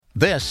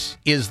This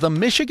is the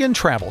Michigan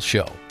Travel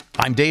Show.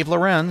 I'm Dave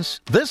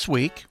Lorenz, this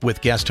week with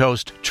guest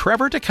host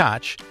Trevor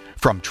Tkach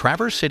from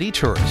Traverse City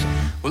Tourism.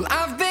 Well,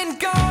 I've been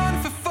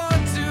gone for far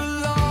too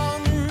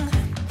long,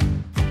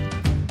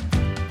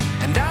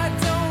 and I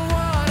don't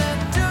want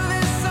to do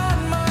this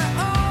on my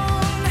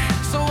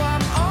own, so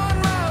I'm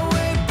on my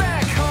way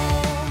back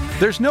home.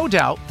 There's no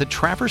doubt that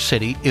Traverse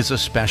City is a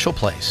special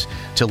place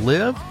to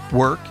live,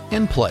 work,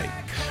 and play.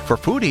 For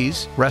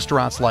foodies,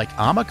 restaurants like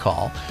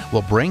Amical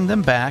will bring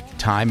them back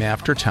time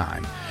after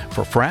time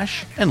for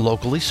fresh and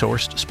locally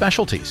sourced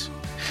specialties.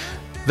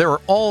 There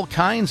are all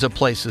kinds of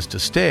places to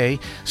stay,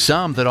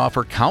 some that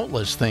offer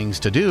countless things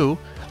to do,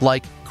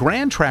 like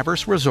Grand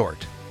Traverse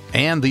Resort,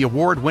 and the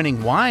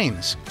award-winning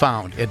wines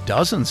found at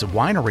dozens of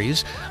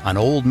wineries on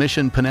Old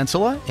Mission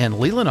Peninsula and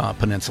Leelanau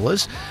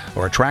Peninsulas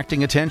are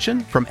attracting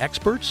attention from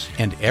experts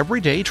and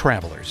everyday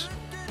travelers.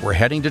 We're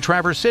heading to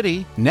Traverse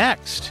City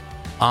next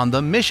on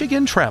the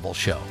Michigan Travel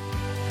Show.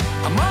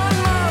 I'm on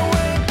my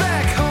way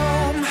back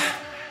home.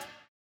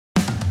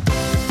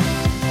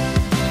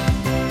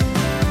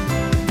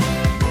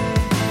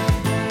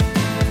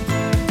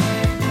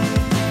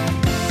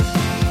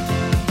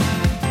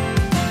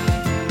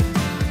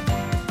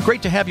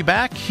 Great to have you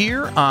back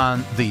here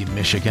on the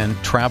Michigan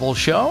Travel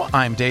Show.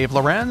 I'm Dave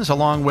Lorenz,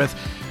 along with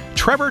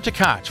Trevor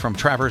Tkach from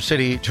Traverse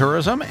City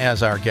Tourism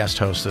as our guest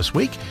host this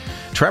week.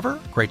 Trevor,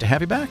 great to have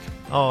you back.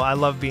 Oh, I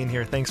love being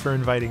here. Thanks for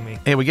inviting me.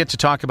 Hey, we get to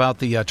talk about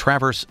the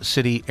Traverse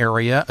City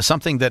area,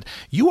 something that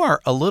you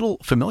are a little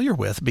familiar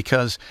with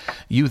because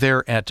you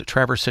there at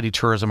Traverse City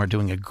Tourism are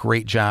doing a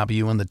great job,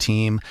 you and the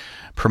team,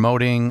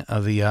 promoting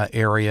the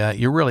area.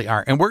 You really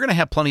are. And we're going to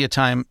have plenty of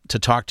time to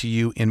talk to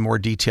you in more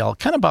detail,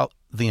 kind of about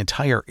the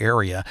entire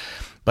area.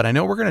 But I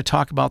know we're going to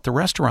talk about the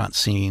restaurant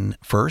scene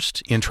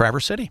first in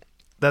Traverse City.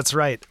 That's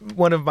right.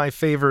 One of my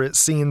favorite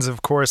scenes,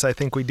 of course. I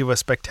think we do a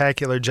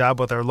spectacular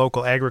job with our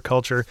local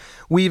agriculture,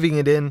 weaving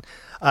it in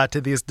to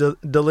these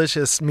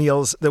delicious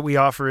meals that we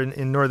offer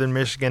in northern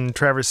Michigan.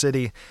 Traverse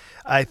City,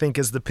 I think,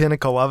 is the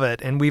pinnacle of it.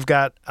 And we've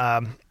got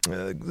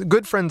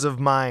good friends of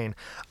mine.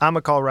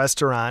 Amical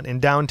restaurant in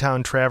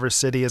downtown Traverse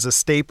City is a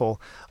staple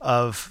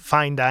of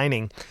fine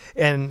dining.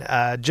 And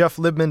Jeff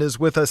Libman is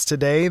with us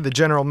today, the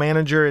general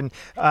manager. And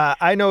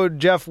I know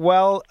Jeff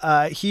well.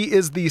 He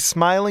is the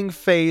smiling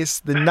face,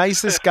 the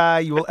nicest guy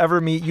you will ever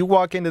meet. You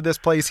walk into this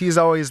place, he's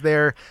always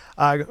there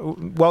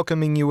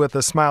welcoming you with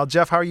a smile.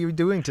 Jeff, how are you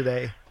doing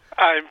today?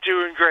 I'm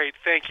doing great,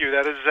 thank you.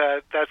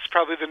 That's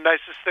probably the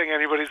nicest thing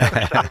anybody's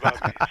ever said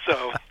about me.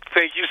 So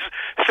thank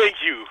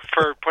you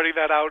for putting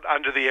that out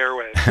onto the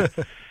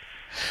airwaves.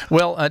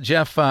 Well,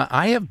 Jeff,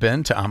 I have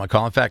been to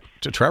Amical. In fact,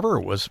 Trevor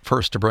was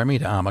first to bring me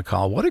to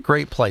Amical. What a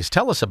great place!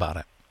 Tell us about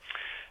it.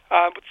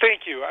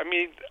 Thank you. I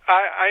mean,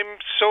 I'm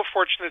so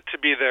fortunate to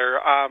be there.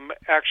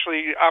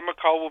 Actually,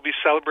 Amical will be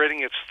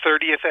celebrating its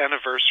 30th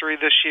anniversary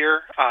this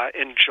year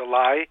in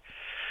July.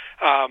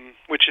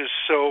 Which is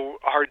so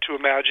hard to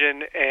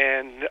imagine,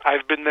 and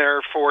I've been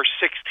there for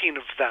 16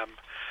 of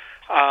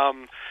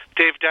them.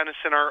 Dave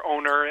Dennison, our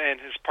owner, and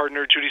his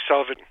partner, Judy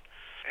Sullivan,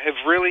 have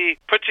really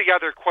put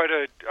together quite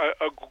a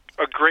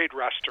great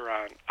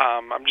restaurant.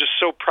 I'm just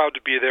so proud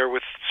to be there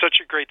with such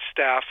a great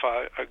staff,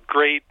 a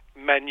great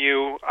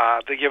menu.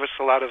 They give us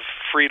a lot of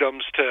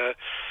freedoms to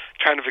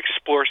kind of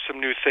explore some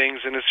new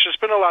things, and it's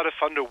just been a lot of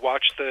fun to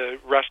watch the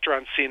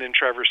restaurant scene in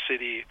Traverse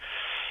City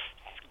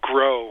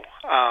grow.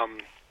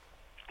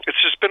 It's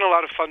just been a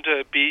lot of fun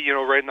to be,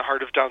 right in the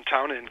heart of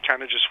downtown and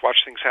kind of just watch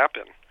things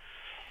happen.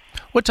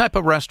 What type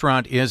of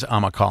restaurant is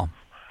Amical?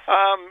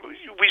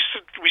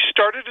 We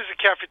started as a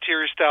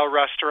cafeteria-style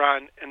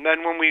restaurant, and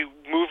then when we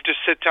moved to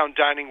sit-down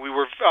dining, we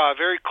were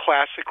very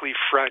classically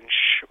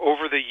French.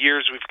 Over the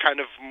years, we've kind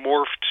of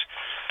morphed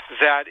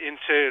that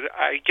into,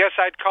 I guess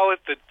I'd call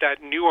it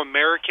that new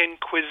American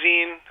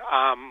cuisine.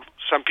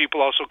 Some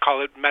people also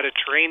call it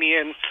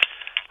Mediterranean.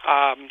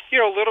 A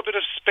little bit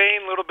of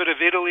Spain, a little bit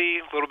of Italy,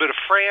 a little bit of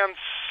France.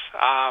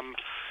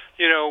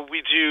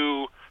 We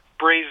do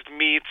braised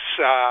meats,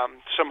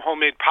 some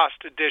homemade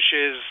pasta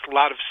dishes, a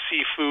lot of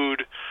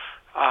seafood.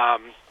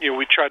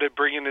 We try to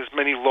bring in as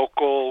many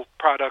local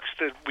products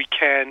that we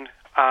can,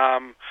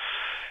 and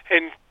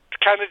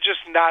kind of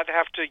just not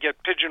have to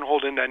get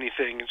pigeonholed into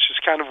anything. It's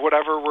just kind of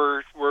whatever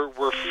we're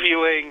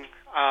feeling.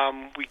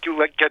 We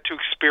do get to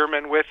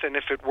experiment with, and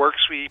if it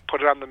works, we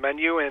put it on the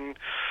menu and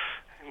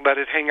let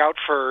it hang out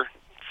for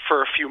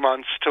a few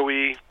months till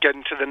we get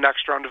into the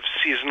next round of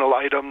seasonal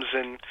items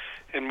and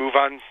move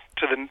on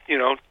to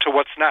to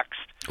what's next.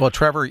 Well,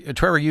 Trevor,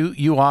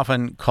 you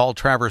often call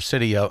Traverse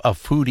City a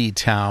foodie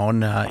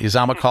town. Is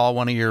Amical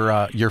one of your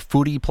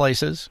foodie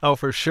places? Oh,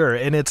 for sure,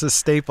 and it's a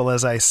staple,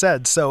 as I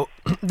said. So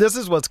this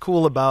is what's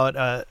cool about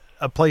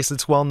a place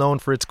that's well known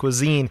for its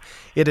cuisine.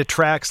 It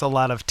attracts a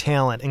lot of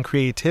talent and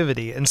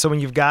creativity, and so when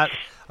you've got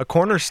a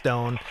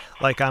cornerstone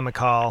like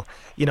Amical,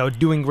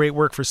 doing great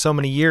work for so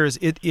many years,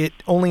 it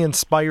only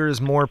inspires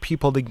more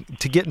people to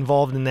get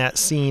involved in that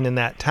scene in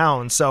that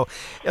town. So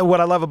what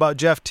I love about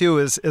Jeff too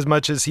is, as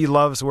much as he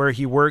loves where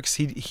he works,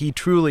 he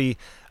truly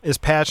is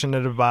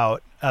passionate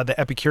about the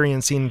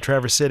Epicurean scene in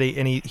Traverse City,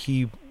 and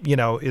he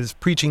is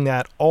preaching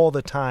that all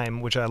the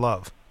time, which I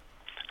love.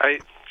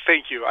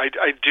 Thank you. I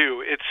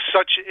do. It's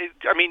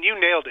you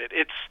nailed it.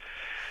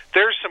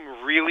 There's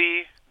some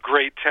really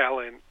great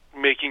talent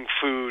making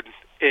food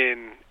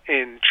in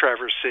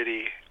Traverse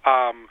City.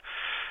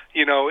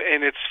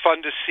 And it's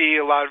fun to see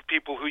a lot of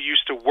people who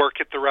used to work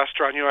at the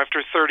restaurant.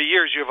 After 30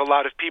 years, you have a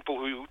lot of people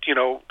who,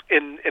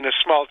 in a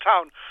small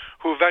town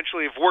who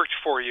eventually have worked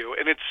for you.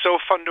 And it's so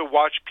fun to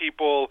watch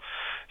people,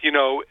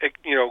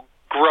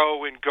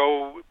 grow and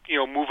go,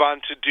 move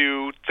on to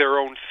do their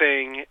own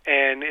thing.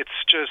 And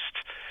it's just,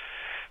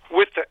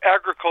 with the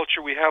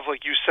agriculture we have,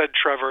 like you said,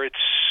 Trevor, it's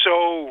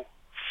so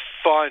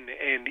fun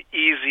and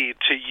easy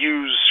to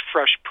use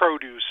fresh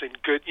produce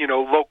and good,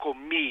 local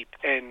meat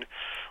and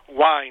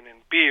wine and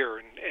beer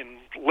and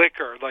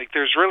liquor. Like,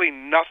 there's really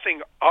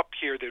nothing up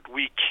here that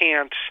we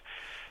can't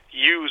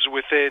use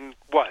within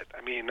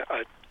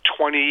a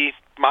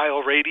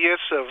 20-mile radius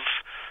of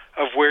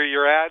where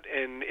you're at,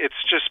 and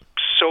it's just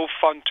so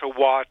fun to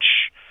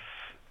watch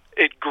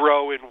it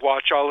grow and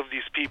watch all of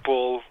these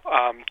people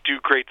do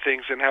great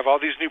things and have all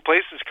these new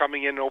places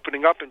coming in,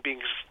 opening up, and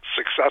being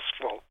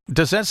successful.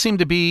 Does that seem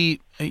to be,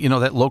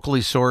 that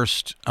locally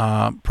sourced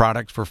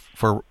product for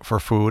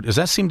food? Does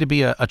that seem to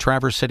be a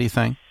Traverse City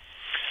thing?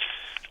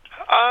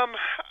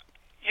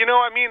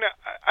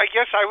 I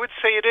guess I would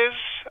say it is.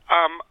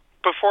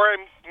 Before I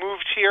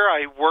moved here,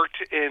 I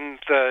worked in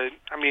I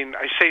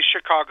say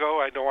Chicago.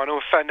 I don't want to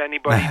offend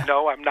anybody.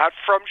 No, I'm not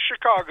from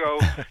Chicago.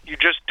 You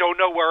just don't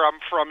know where I'm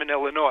from in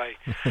Illinois.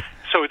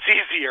 So it's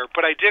easier.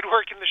 But I did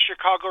work in the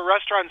Chicago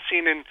restaurant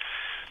scene, and,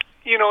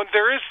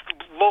 there is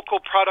local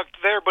product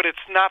there, but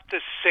it's not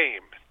the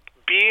same.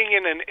 Being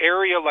in an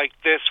area like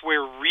this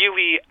where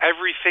really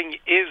everything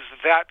is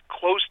that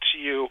close to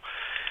you,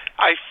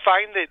 I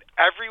find that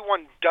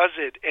everyone does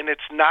it, and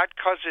it's not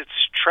because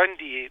it's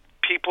trendy.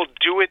 People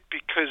do it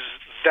because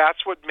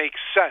that's what makes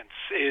sense,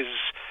 is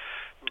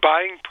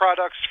buying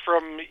products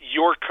from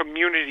your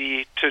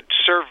community to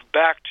serve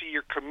back to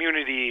your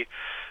community.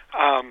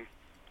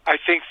 I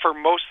think for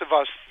most of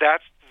us,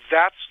 that's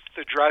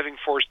the driving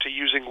force to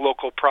using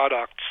local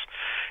products.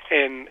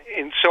 And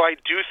so I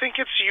do think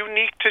it's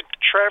unique to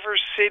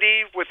Traverse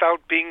City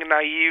without being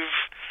naive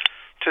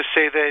to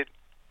say that.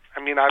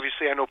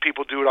 Obviously, I know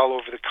people do it all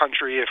over the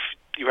country if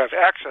you have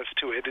access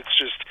to it. It's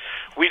just,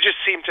 we just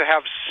seem to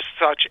have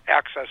such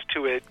access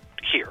to it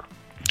here.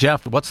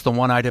 Jeff, what's the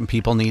one item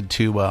people need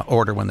to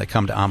order when they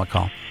come to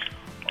Amical?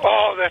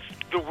 Oh, that's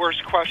the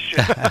worst question.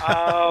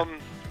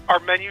 Our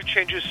menu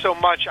changes so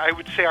much. I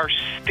would say our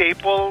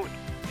staple,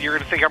 you're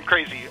going to think I'm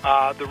crazy,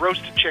 the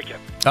roasted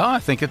chicken. Oh, I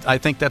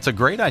think that's a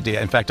great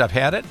idea. In fact, I've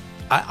had it.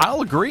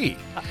 I'll agree.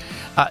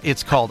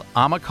 It's called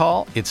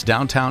Amical. It's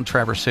downtown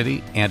Traverse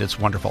City, and it's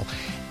wonderful.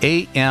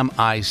 AMICAL.com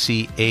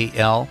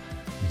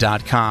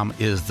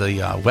is the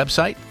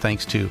website.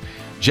 Thanks to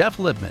Jeff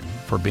Libman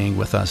for being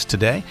with us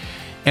today.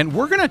 And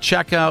we're going to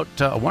check out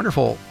a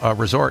wonderful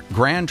resort,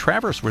 Grand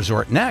Traverse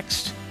Resort,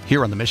 next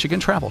here on the Michigan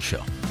Travel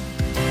Show.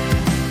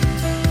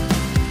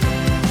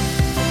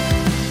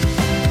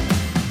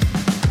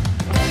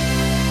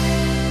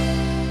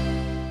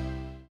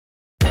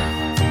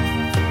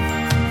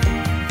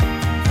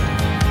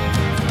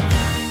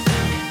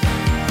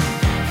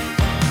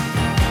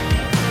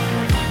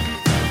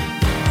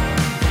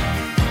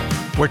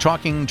 We're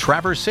talking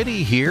Traverse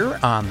City here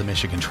on the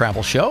Michigan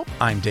Travel Show.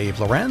 I'm Dave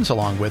Lorenz,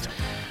 along with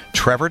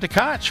Trevor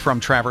Tkach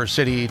from Traverse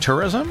City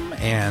Tourism.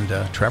 And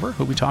Trevor,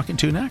 who are we talking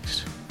to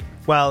next?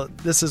 Well,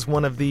 this is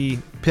one of the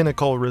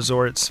pinnacle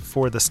resorts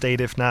for the state,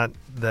 if not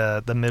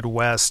the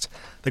Midwest.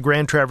 The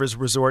Grand Traverse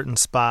Resort and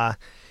Spa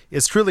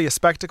is truly a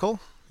spectacle.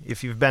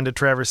 If you've been to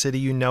Traverse City,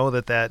 you know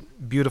that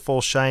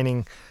beautiful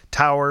shining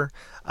tower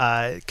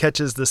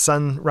catches the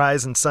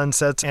sunrise and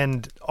sunsets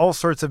and all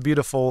sorts of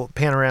beautiful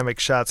panoramic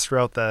shots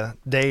throughout the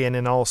day and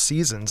in all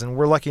seasons. And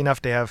we're lucky enough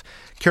to have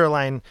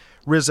Caroline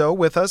Rizzo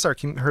with us,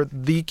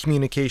 the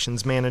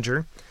communications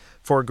manager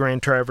for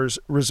Grand Traverse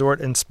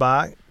Resort and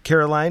Spa.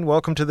 Caroline,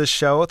 welcome to the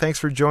show. Thanks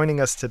for joining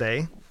us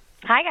today.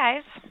 Hi,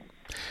 guys.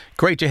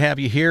 Great to have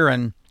you here.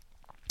 And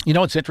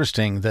it's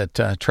interesting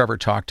that Trevor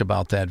talked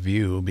about that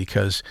view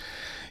because,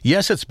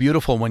 yes, it's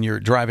beautiful when you're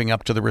driving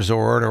up to the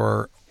resort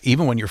or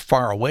even when you're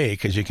far away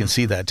because you can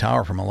see that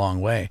tower from a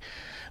long way.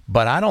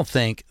 But I don't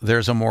think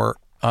there's a more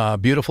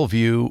beautiful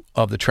view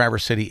of the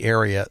Traverse City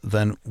area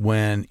than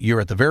when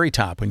you're at the very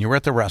top, when you're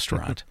at the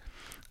restaurant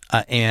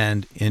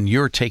and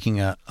you're taking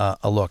a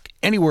look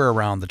anywhere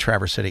around the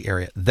Traverse City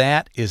area.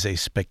 That is a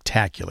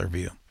spectacular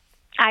view.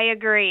 I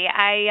agree.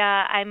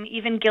 I'm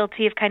even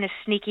guilty of kind of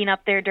sneaking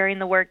up there during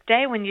the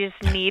workday when you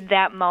just need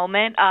that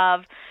moment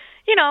of,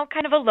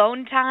 kind of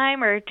alone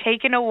time or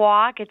taking a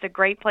walk. It's a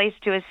great place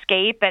to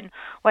escape. And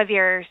whether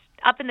you're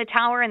up in the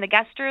tower in the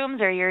guest rooms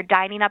or you're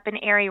dining up in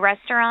an airy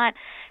restaurant,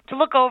 to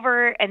look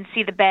over and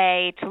see the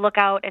bay, to look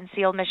out and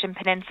see Old Mission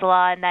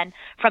Peninsula, and then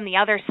from the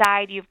other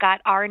side, you've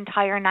got our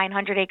entire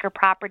 900-acre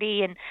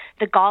property and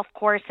the golf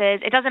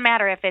courses. It doesn't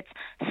matter if it's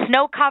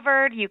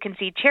snow-covered, you can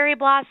see cherry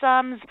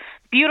blossoms,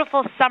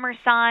 beautiful summer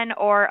sun,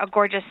 or a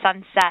gorgeous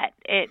sunset.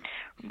 It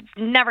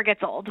never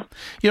gets old.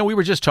 We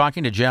were just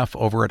talking to Jeff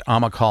over at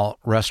Amical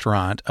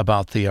Restaurant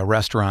about the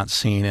restaurant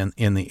scene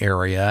in the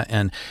area,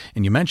 and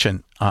you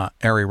mentioned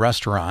Airy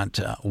Restaurant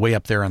way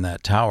up there in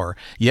that tower.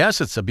 Yes,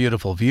 it's a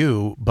beautiful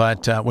view,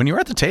 but when you're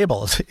at the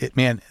table,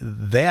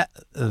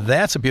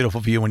 that's a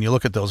beautiful view when you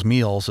look at those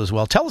meals as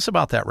well. Tell us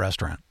about that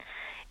restaurant.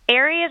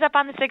 Airy is up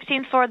on the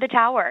 16th floor of the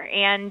tower,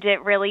 and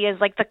it really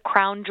is like the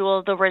crown jewel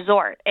of the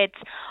resort. It's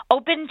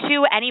open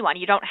to anyone.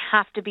 You don't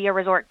have to be a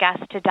resort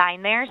guest to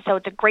dine there, so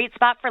it's a great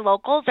spot for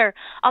locals or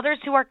others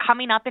who are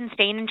coming up and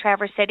staying in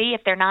Traverse City.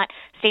 If they're not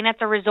staying at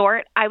the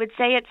resort, I would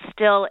say it's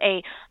still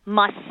a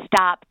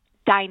must-stop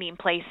dining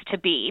place to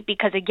be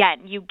because,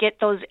 again, you get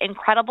those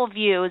incredible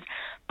views,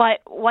 but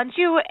once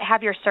you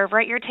have your server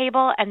at your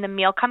table and the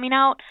meal coming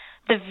out,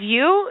 the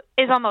view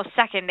is almost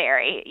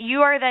secondary.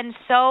 You are then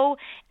so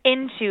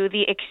into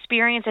the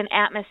experience and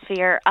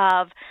atmosphere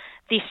of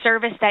the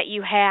service that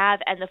you have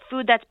and the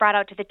food that's brought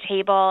out to the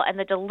table and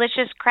the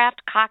delicious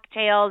craft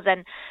cocktails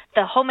and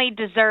the homemade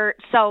dessert.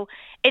 So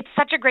it's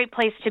such a great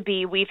place to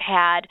be. We've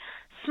had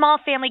small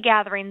family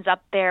gatherings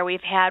up there.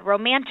 We've had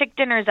romantic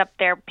dinners up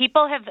there.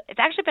 It's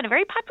actually been a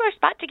very popular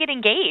spot to get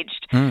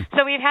engaged.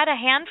 So we've had a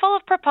handful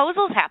of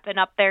proposals happen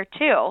up there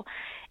too.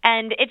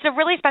 And it's a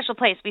really special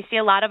place. We see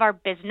a lot of our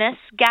business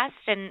guests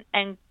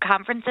and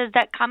conferences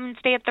that come and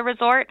stay at the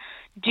resort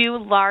do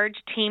large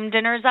team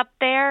dinners up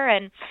there.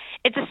 And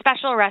it's a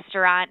special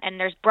restaurant, and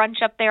there's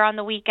brunch up there on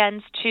the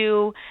weekends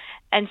too.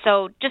 And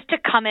so just to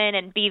come in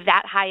and be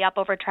that high up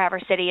over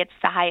Traverse City, it's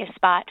the highest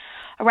spot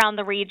around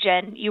the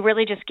region. You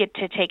really just get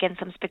to take in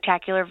some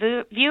spectacular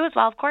views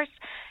while, of course,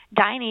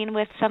 dining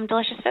with some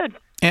delicious food.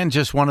 And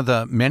just one of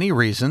the many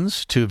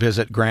reasons to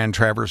visit Grand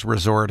Traverse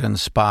Resort and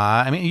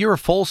Spa. I mean, you're a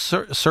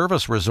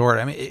full-service resort.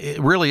 I mean, it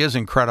really is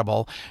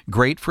incredible.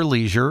 Great for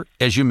leisure,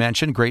 as you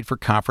mentioned, great for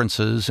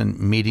conferences and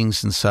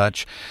meetings and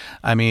such.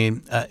 I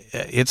mean,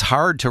 it's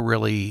hard to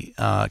really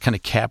kind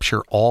of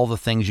capture all the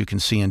things you can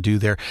see and do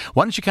there.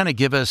 Why don't you kind of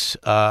give us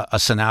a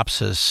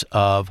synopsis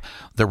of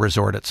the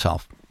resort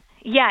itself?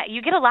 Yeah,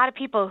 you get a lot of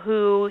people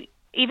who,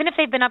 even if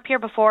they've been up here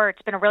before,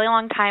 it's been a really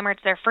long time, or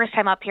it's their first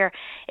time up here,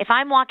 if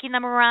I'm walking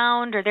them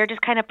around or they're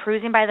just kind of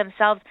perusing by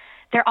themselves,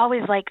 they're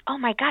always like, oh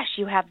my gosh,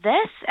 you have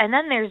this, and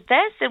then there's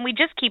this, and we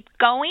just keep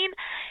going.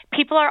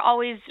 People are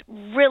always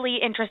really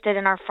interested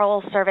in our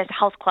full-service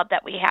health club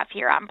that we have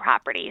here on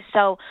property.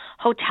 So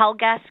hotel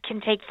guests can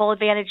take full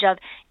advantage of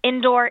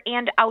indoor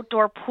and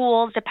outdoor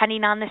pools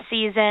depending on the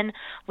season.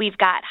 We've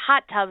got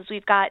hot tubs,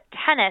 we've got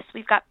tennis,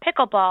 we've got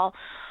pickleball.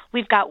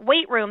 We've got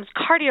weight rooms,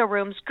 cardio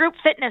rooms, group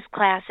fitness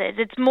classes.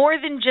 It's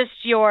more than just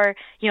your,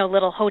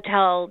 little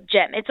hotel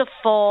gym. It's a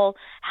full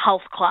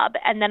health club.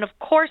 And then, of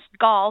course,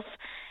 golf.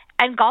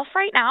 And golf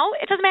right now,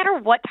 it doesn't matter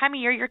what time of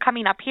year you're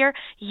coming up here,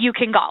 you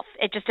can golf.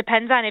 It just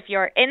depends on if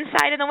you're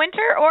inside in the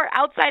winter or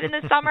outside in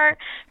the summer,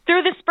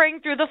 through the spring,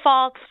 through the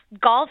fall.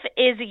 Golf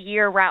is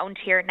year-round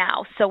here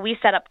now. So we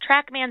set up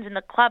TrackMans in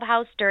the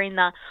clubhouse during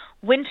the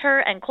winter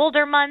and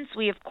colder months.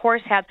 We, of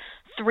course, have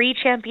 3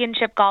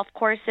 championship golf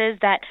courses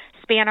that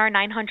span our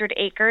 900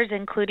 acres,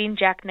 including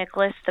Jack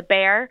Nicklaus, the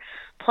Bear,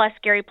 plus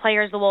Gary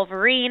Players, the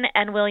Wolverine,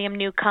 and William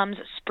Newcomb's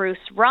Spruce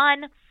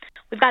Run.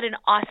 We've got an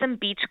awesome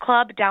beach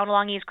club down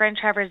along East Grand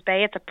Traverse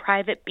Bay. It's a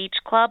private beach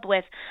club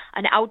with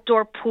an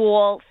outdoor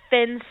pool,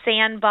 thin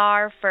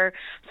sandbar for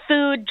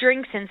food,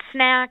 drinks, and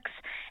snacks.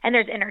 And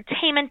there's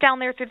entertainment down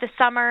there through the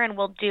summer, and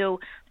we'll do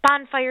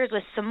bonfires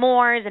with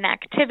s'mores and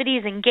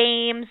activities and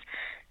games.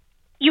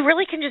 You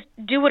really can just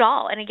do it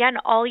all. And again,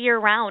 all year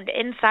round.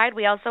 Inside,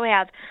 we also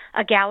have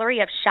a gallery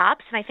of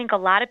shops. And I think a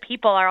lot of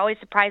people are always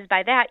surprised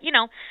by that. You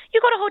go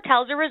to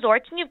hotels or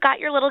resorts and you've got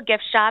your little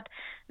gift shop.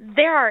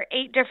 There are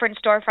 8 different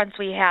storefronts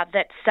we have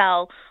that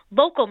sell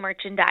local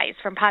merchandise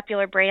from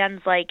popular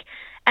brands like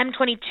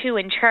M22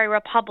 and Cherry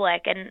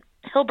Republic and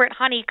Hilbert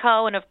Honey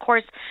Co. and, of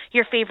course,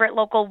 your favorite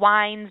local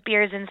wines,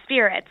 beers, and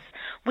spirits.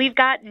 We've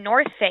got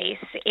North Face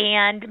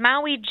and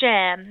Maui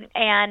Gym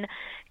and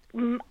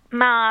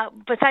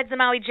besides the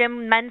Maui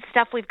Gym men's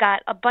stuff, we've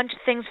got a bunch of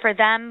things for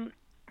them.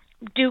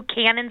 Duke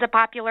Cannon's a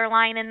popular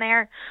line in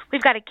there.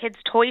 We've got a kids'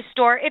 toy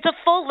store. It's a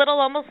full little,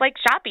 almost like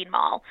shopping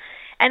mall.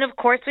 And, of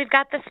course, we've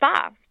got the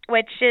spa,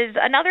 which is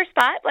another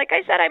spot. Like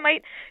I said, I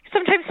might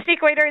sometimes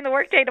sneak away during the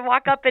workday to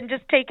walk up and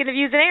just take in the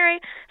views in Airy.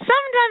 Sometimes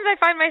I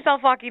find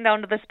myself walking down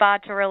to the spa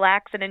to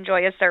relax and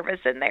enjoy a service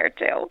in there,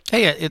 too.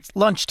 Hey, it's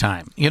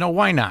lunchtime.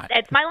 Why not?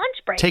 It's my lunch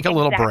break. Take a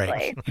little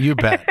break. You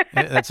bet.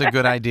 That's a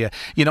good idea.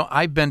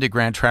 I've been to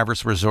Grand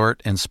Traverse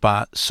Resort and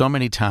Spa so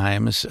many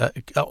times.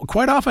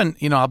 Quite often,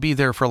 I'll be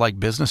there for like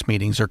business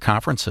meetings or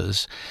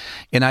conferences.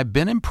 And I've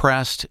been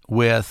impressed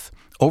with,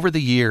 over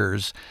the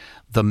years,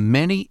 the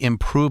many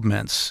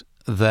improvements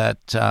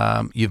that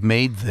you've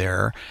made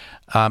there.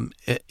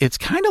 It's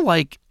kind of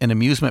like an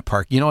amusement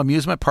park.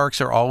 Amusement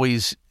parks are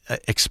always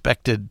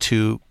expected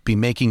to be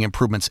making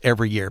improvements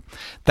every year.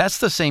 That's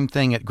the same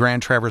thing at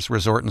Grand Traverse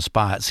Resort and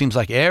Spa. It seems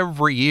like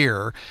every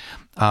year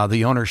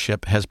the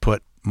ownership has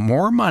put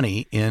more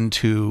money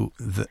into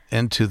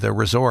the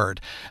resort.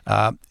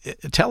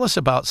 Tell us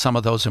about some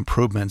of those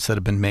improvements that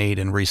have been made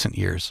in recent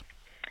years.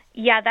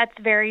 Yeah, that's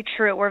very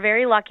true. We're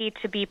very lucky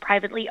to be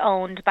privately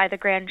owned by the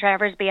Grand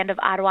Traverse Band of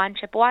Ottawa and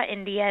Chippewa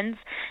Indians,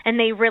 and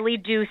they really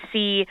do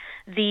see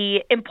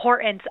the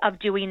importance of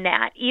doing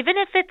that. Even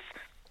if it's,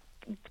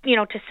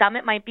 to some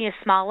it might be a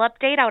small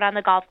update out on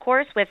the golf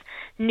course with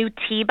new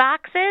tee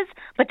boxes,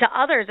 but to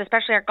others,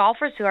 especially our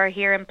golfers who are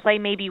here and play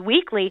maybe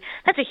weekly,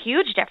 that's a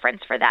huge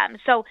difference for them.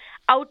 So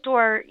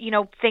outdoor,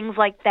 things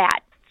like that,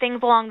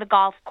 things along the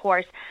golf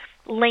course,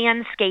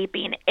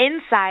 landscaping.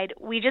 Inside,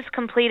 we just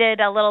completed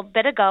a little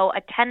bit ago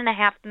a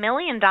 $10.5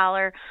 million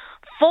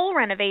full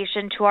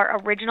renovation to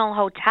our original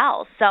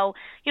hotel. So,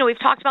 we've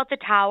talked about the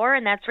tower,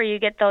 and that's where you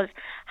get those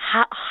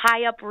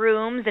high up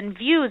rooms and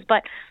views,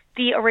 but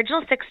the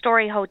original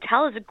 6-story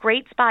hotel is a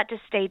great spot to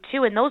stay,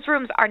 too, and those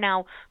rooms are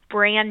now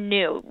brand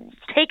new,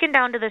 taken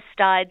down to the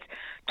studs,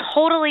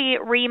 totally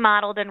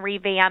remodeled and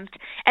revamped,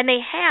 and they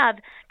have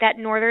that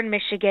Northern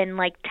Michigan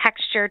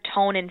texture,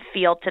 tone, and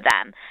feel to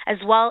them, as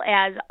well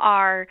as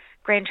our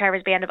Grand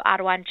Traverse Band of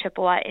Ottawa and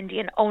Chippewa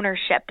Indian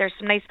ownership. There's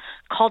some nice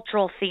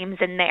cultural themes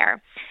in there.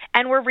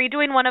 And we're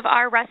redoing one of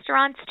our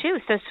restaurants, too.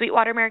 So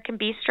Sweetwater American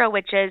Bistro,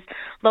 which is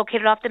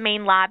located off the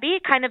main lobby,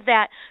 kind of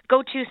that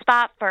go-to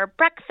spot for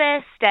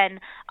breakfast and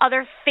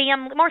other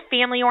more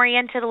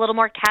family-oriented, a little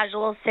more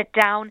casual,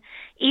 sit-down,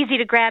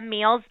 easy-to-grab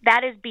meals.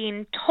 That is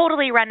being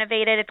totally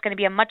renovated. It's going to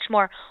be a much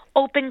more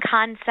open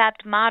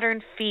concept,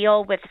 modern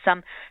feel with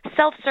some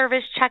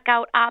self-service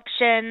checkout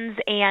options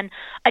and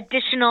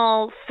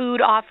additional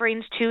food offerings,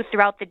 too,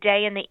 throughout the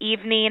day and the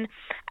evening.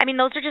 I mean,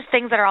 those are just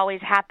things that are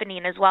always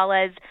happening, as well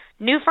as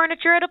new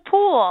furniture at a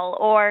pool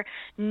or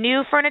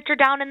new furniture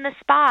down in the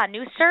spa,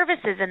 new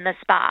services in the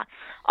spa.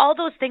 All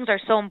those things are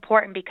so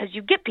important because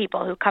you get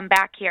people who come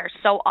back here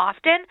so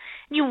often.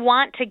 You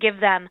want to give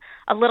them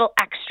a little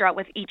extra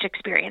with each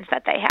experience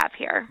that they have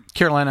here.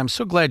 Caroline, I'm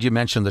so glad you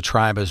mentioned the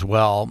tribe as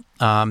well.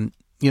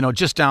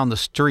 Just down the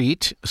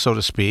street, so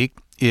to speak,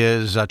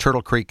 is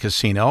Turtle Creek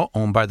Casino,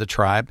 owned by the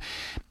tribe.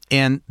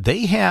 And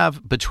they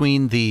have,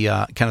 between the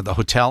kind of the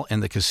hotel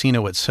and the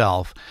casino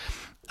itself,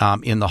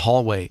 in the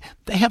hallway,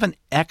 they have an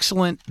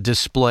excellent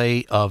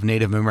display of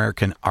Native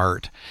American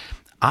art.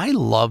 I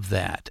love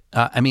that.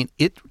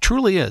 It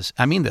truly is.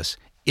 I mean this.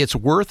 It's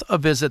worth a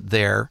visit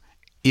there.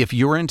 If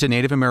you're into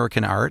Native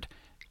American art,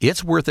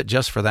 it's worth it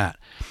just for that.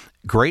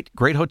 Great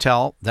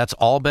hotel. That's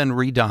all been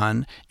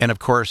redone. And of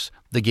course,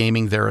 the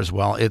gaming there as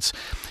well. It's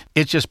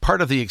just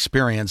part of the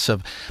experience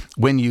of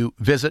when you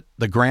visit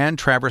the Grand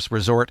Traverse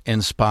Resort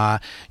and Spa,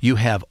 you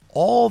have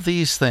all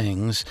these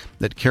things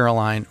that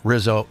Caroline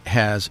Rizzo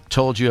has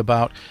told you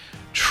about.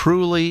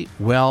 Truly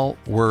well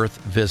worth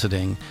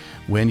visiting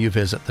when you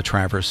visit the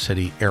Traverse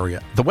City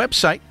area. The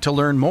website to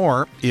learn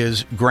more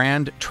is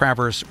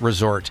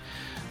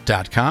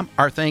grandtraverseresort.com.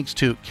 Our thanks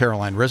to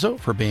Caroline Rizzo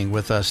for being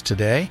with us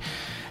today.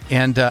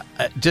 And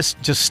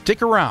just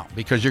stick around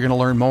because you're going to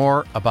learn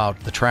more about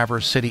the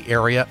Traverse City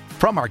area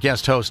from our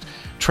guest host,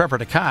 Trevor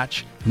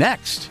Tkach,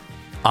 next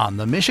on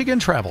the Michigan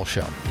Travel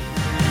Show.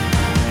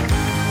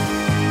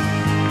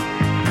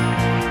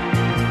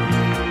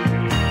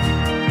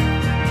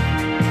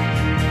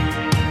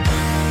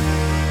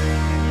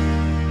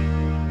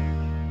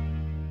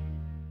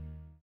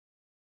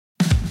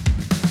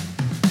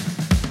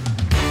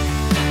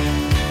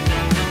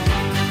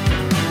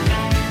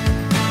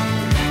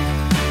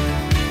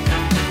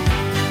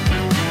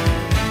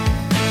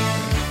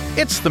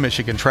 It's the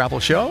Michigan Travel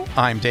Show.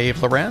 I'm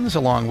Dave Lorenz,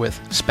 along with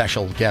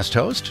special guest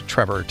host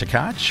Trevor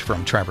Tkach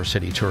from Traverse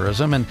City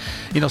Tourism. And,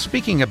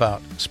 speaking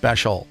about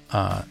special,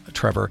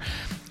 Trevor,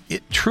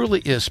 it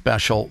truly is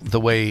special the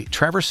way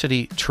Traverse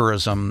City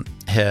Tourism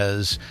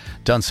has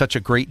done such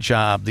a great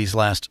job these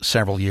last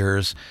several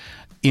years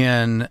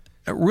in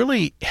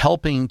really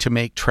helping to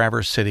make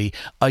Traverse City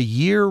a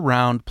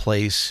year-round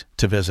place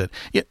to visit.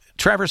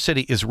 Traverse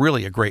City is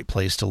really a great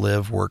place to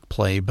live, work,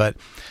 play, but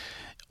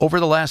over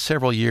the last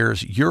several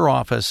years, your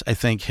office, I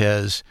think,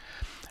 has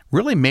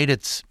really made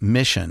its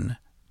mission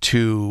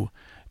to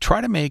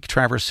try to make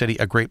Traverse City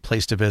a great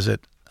place to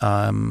visit,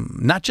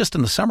 not just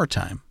in the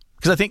summertime.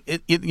 Because I think,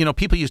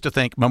 people used to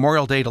think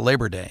Memorial Day to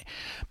Labor Day,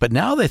 but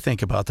now they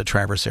think about the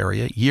Traverse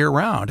area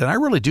year-round. And I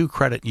really do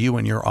credit you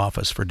and your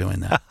office for doing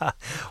that.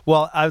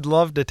 Well, I'd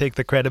love to take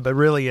the credit, but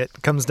really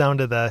it comes down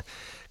to the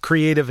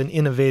creative and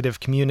innovative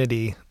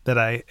community that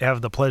I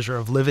have the pleasure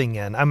of living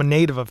in. I'm a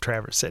native of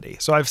Traverse City,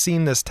 so I've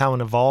seen this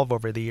town evolve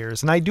over the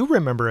years. And I do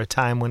remember a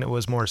time when it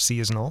was more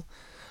seasonal.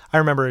 I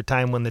remember a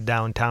time when the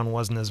downtown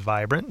wasn't as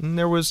vibrant, and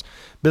there was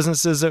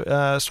businesses,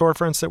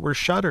 storefronts that were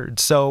shuttered.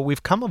 So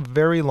we've come a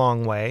very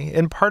long way,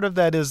 and part of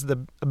that is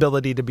the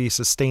ability to be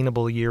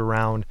sustainable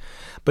year-round.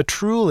 But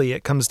truly,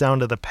 it comes down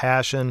to the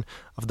passion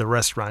of the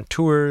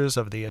restaurateurs,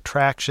 of the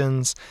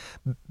attractions,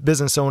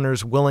 business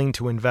owners willing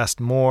to invest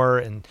more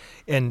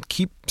and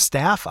keep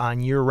staff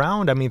on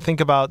year-round. I mean, think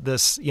about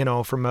this,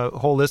 from a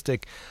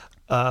holistic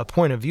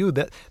point of view,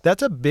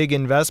 that's a big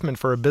investment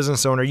for a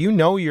business owner.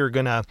 You're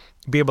going to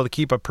be able to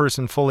keep a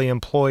person fully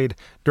employed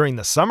during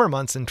the summer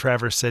months in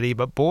Traverse City,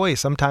 but boy,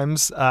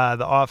 sometimes the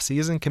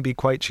off-season can be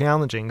quite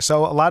challenging.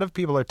 So a lot of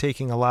people are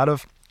taking a lot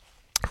of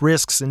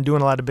risks and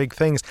doing a lot of big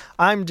things.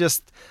 I'm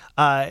just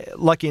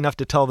lucky enough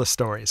to tell the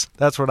stories.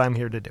 That's what I'm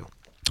here to do.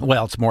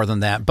 Well, it's more than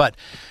that, but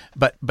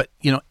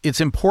it's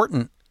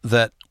important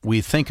that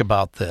we think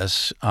about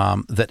this,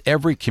 that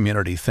every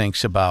community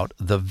thinks about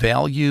the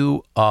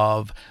value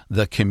of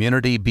the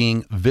community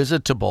being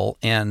visitable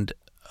and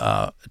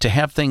to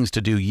have things to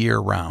do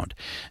year-round.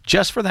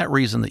 Just for that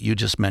reason that you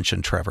just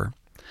mentioned, Trevor,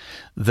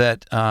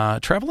 that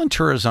travel and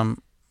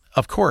tourism,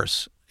 of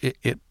course,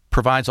 it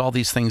provides all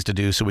these things to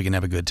do so we can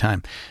have a good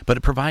time, but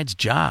it provides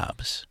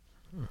jobs.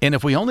 And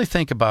if we only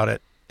think about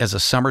it as a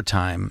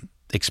summertime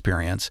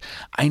experience,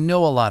 I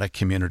know a lot of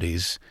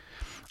communities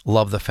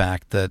love the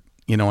fact that,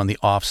 in the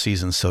off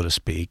season, so to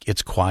speak,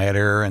 it's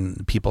quieter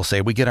and people say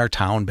we get our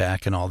town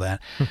back and all that.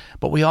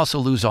 But we also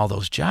lose all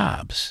those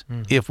jobs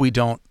if we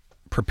don't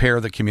prepare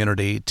the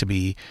community to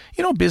be,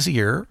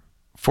 busier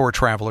for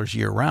travelers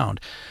year round.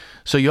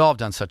 So you all have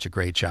done such a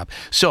great job.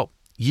 So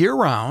year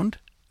round,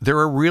 there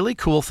are really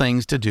cool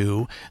things to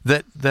do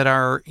that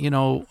are,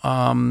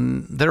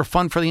 that are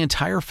fun for the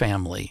entire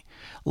family.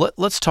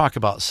 Let's talk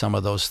about some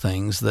of those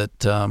things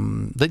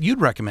that you'd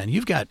recommend.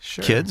 You've got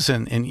kids,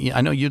 and I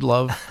know you'd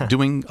love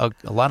doing a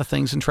lot of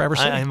things in Traverse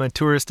City. I'm a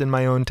tourist in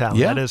my own town.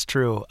 Yeah. That is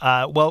true.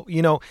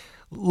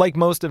 Like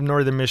most of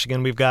northern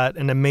Michigan, we've got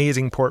an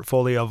amazing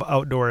portfolio of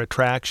outdoor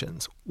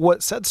attractions.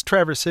 What sets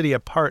Traverse City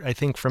apart, I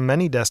think, from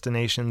many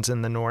destinations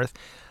in the north,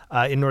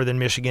 in northern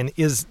Michigan,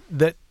 is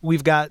that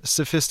we've got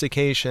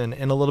sophistication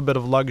and a little bit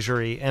of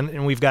luxury,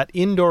 and we've got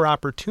indoor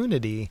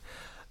opportunity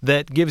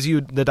that gives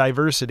you the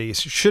diversity.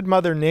 Should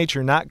Mother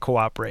Nature not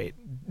cooperate,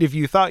 if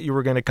you thought you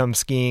were going to come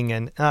skiing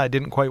and it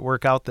didn't quite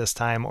work out this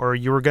time, or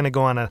you were going to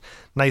go on a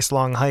nice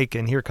long hike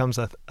and here comes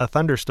a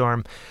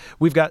thunderstorm,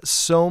 we've got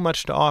so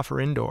much to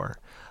offer indoor.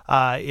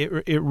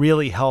 It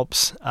really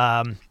helps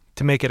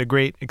to make it a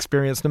great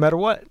experience no matter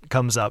what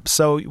comes up.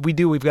 So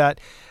we've got,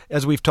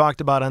 as we've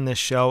talked about on this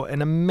show,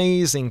 an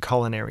amazing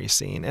culinary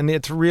scene. And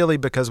it's really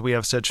because we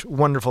have such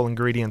wonderful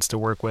ingredients to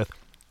work with.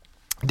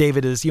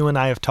 David, as you and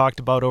I have talked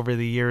about over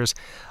the years,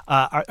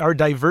 our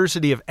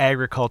diversity of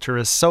agriculture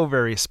is so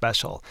very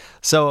special.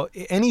 So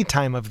any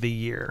time of the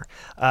year,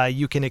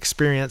 you can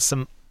experience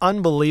some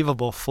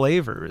unbelievable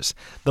flavors.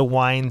 The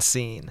wine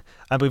scene.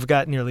 We've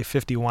got nearly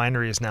 50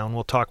 wineries now, and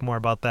we'll talk more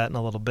about that in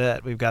a little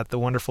bit. We've got the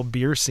wonderful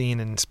beer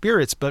scene and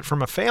spirits, but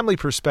from a family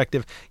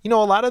perspective, a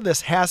lot of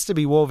this has to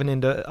be woven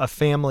into a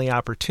family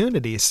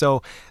opportunity.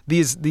 So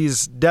these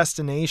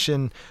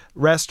destination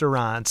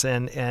restaurants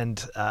and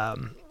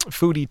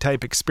foodie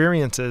type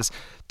experiences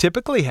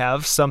typically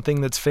have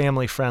something that's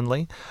family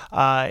friendly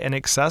and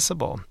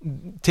accessible.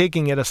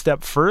 Taking it a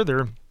step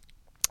further,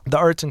 the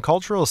arts and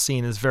cultural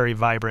scene is very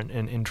vibrant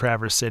in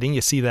Traverse City.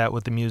 You see that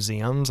with the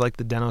museums, like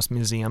the Denos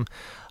Museum,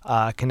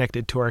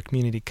 connected to our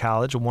community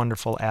college, a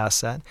wonderful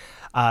asset.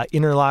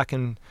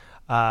 Interlochen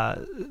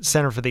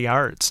Center for the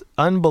Arts,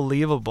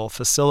 unbelievable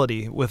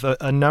facility with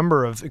a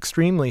number of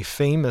extremely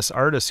famous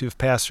artists who've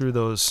passed through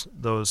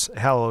those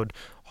hallowed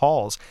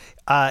halls.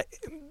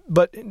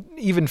 But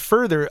even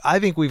further, I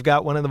think we've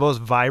got one of the most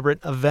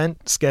vibrant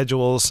event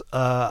schedules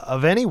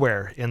of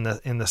anywhere in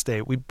the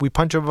state. We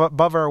punch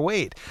above our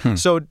weight.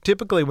 So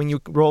typically when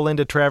you roll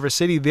into Traverse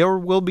City, there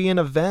will be an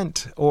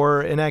event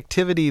or an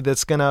activity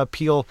that's going to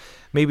appeal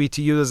maybe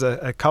to you as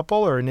a couple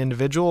or an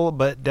individual,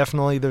 but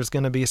definitely there's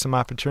going to be some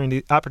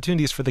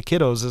opportunities for the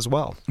kiddos as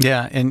well.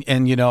 Yeah, and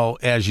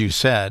as you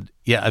said,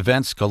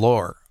 events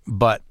galore,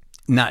 but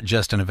not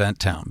just an event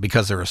town,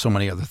 because there are so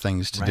many other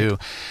things to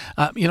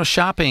do.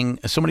 Shopping,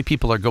 so many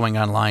people are going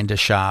online to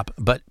shop,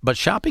 but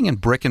shopping in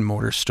brick and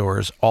mortar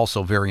stores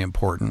also very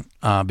important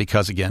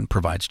because, again,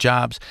 provides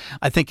jobs.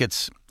 I think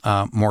it's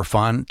more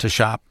fun to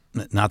shop.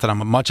 Not that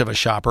I'm much of a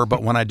shopper,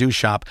 but when I do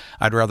shop,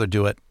 I'd rather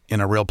do it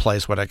in a real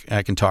place where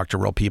I can talk to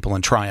real people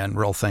and try on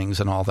real things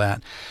and all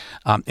that.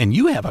 And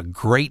you have a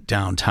great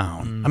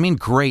downtown. I mean,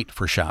 great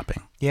for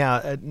shopping.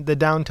 Yeah, the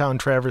downtown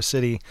Traverse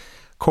City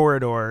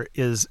corridor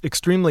is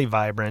extremely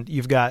vibrant.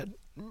 You've got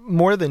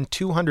more than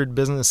 200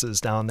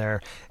 businesses down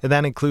there, and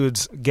that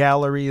includes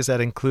galleries, that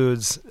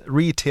includes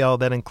retail,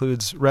 that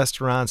includes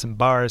restaurants and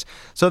bars.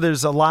 So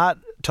there's a lot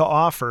to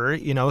offer,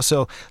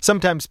 so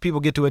sometimes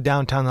people get to a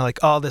downtown, they're like,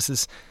 oh, this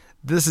is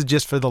this is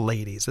just for the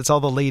ladies. It's all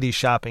the ladies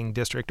shopping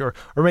district, or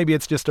maybe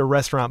it's just a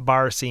restaurant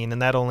bar scene,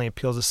 and that only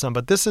appeals to some.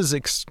 But this is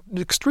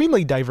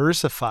extremely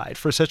diversified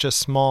for such a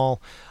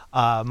small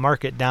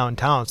market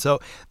downtown. So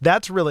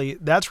that's really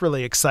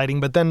exciting.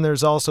 But then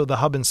there's also the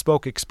hub and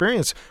spoke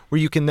experience, where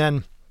you can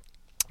then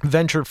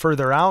venture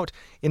further out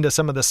into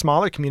some of the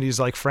smaller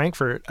communities like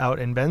Frankfort out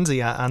in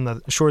Benzie on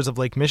the shores of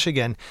Lake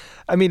Michigan.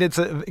 I mean, it's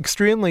an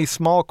extremely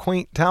small,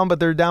 quaint town,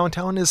 but their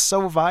downtown is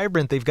so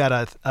vibrant. They've got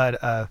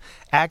a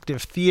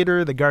active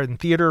theater, the Garden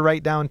Theater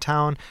right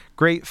downtown,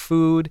 great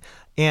food,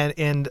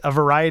 and a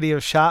variety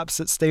of shops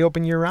that stay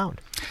open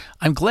year-round.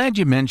 I'm glad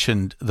you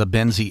mentioned the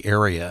Benzie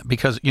area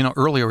because,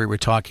 earlier we were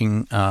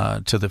talking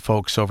to the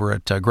folks over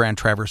at Grand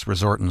Traverse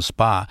Resort and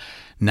Spa,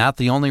 not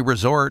the only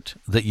resort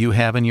that you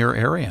have in your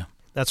area.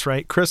 That's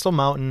right. Crystal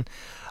Mountain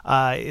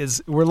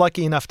we're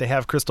lucky enough to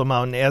have Crystal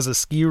Mountain as a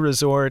ski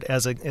resort,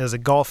 as a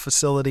golf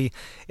facility,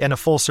 and a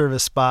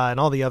full-service spa, and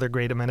all the other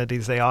great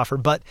amenities they offer.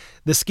 But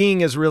the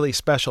skiing is really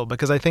special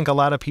because I think a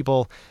lot of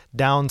people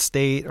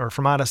downstate or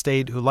from out of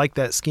state who like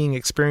that skiing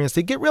experience,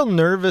 they get real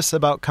nervous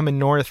about coming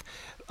north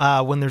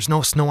when there's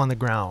no snow on the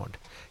ground.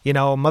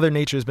 Mother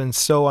Nature has been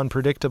so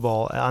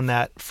unpredictable on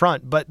that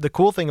front. But the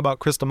cool thing about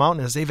Crystal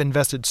Mountain is they've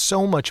invested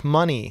so much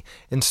money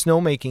in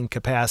snowmaking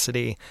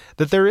capacity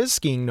that there is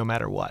skiing no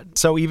matter what.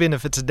 So even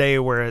if it's a day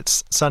where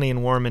it's sunny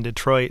and warm in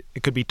Detroit,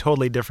 it could be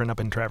totally different up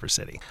in Traverse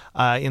City.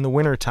 In the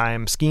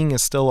wintertime, skiing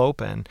is still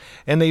open.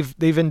 And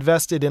they've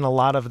invested in a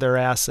lot of their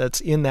assets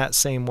in that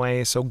same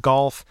way. So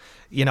golf,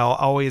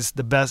 always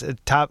the best,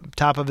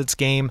 top of its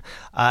game.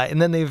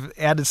 And then they've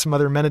added some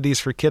other amenities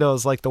for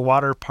kiddos like the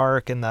water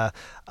park and the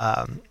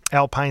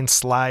alpine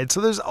slide. So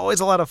there's always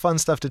a lot of fun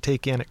stuff to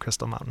take in at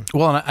Crystal Mountain.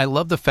 Well, and I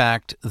love the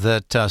fact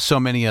that so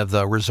many of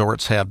the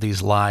resorts have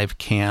these live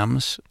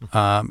cams.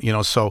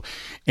 So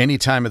any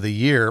time of the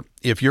year,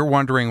 if you're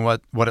wondering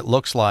what it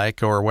looks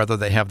like or whether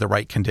they have the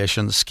right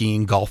conditions,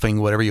 skiing, golfing,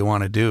 whatever you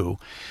want to do,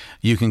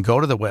 you can go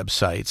to the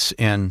websites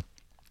and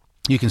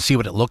you can see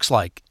what it looks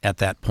like at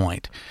that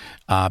point.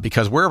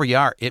 Because wherever you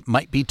are, it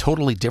might be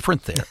totally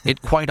different there.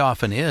 It quite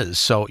often is.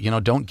 So,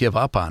 don't give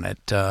up on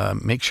it.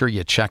 Make sure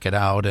you check it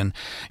out. And,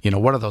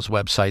 what are those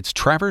websites?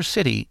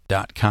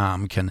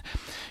 TraverseCity.com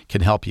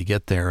can help you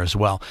get there as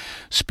well.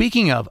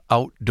 Speaking of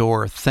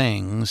outdoor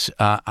things,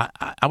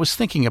 I was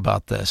thinking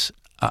about this.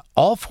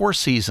 All 4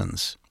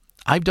 seasons,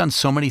 I've done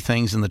so many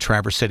things in the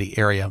Traverse City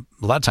area,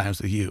 a lot of times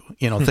with you,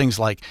 things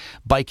like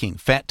biking,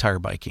 fat tire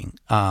biking,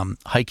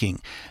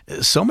 hiking,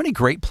 so many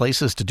great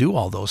places to do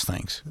all those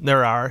things.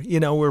 There are.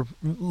 We're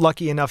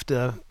lucky enough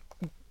to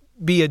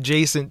be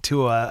adjacent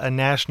to a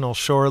national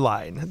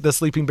shoreline. The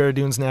Sleeping Bear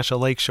Dunes National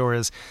Lakeshore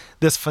is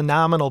this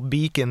phenomenal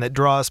beacon that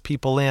draws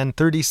people in,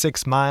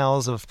 36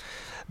 miles of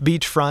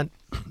beachfront.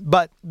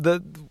 But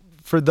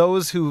for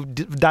those who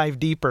dive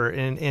deeper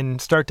and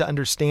start to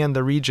understand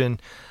the region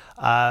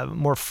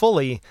more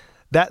fully,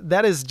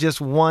 that is just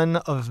one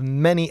of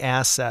many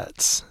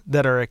assets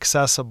that are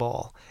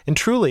accessible and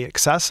truly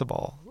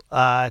accessible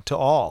to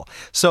all.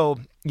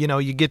 So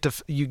you get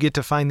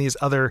to find these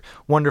other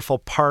wonderful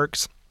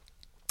parks,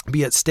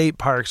 be it state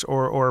parks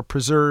or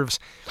preserves.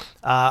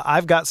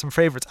 I've got some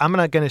favorites. I'm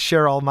not going to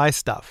share all my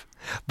stuff,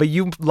 but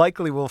you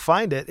likely will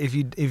find it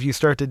if you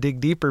start to dig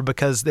deeper,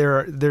 because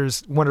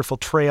there's wonderful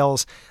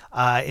trails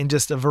and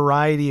just a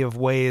variety of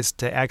ways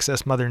to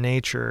access Mother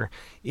Nature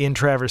in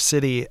Traverse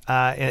City,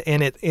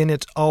 and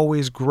it's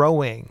always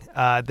growing.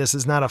 This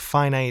is not a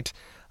finite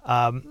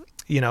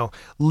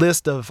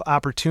list of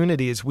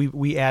opportunities.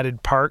 We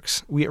added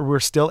parks. We're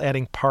still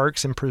adding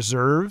parks and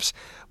preserves.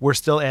 We're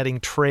still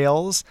adding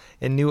trails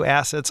and new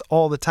assets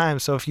all the time.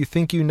 So if you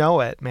think you know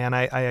it, man,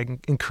 I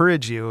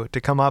encourage you to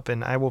come up,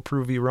 and I will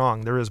prove you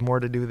wrong. There is more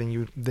to do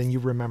than you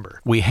remember.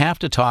 We have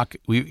to talk.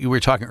 We were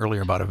talking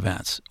earlier about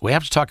events. We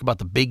have to talk about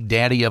the big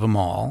daddy of them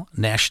all,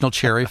 National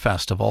Cherry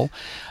Festival.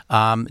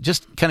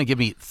 Just kind of give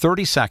me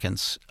 30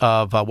 seconds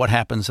of what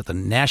happens at the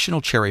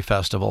National Cherry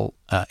Festival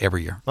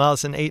every year. Well,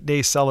 it's an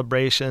 8-day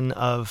celebration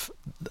of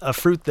a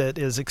fruit that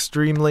is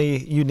extremely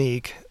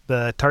unique,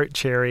 the tart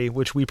cherry,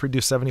 which we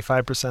produce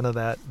 75% of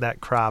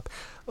that crop.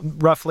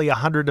 Roughly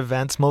 100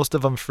 events, most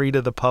of them free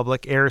to the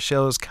public, air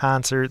shows,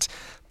 concerts,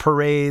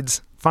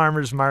 parades,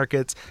 farmers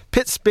markets,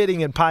 pit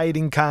spitting and pie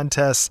eating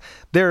contests.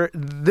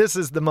 This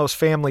is the most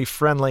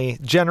family-friendly,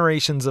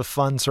 generations of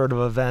fun sort of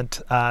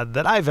event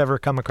that I've ever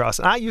come across.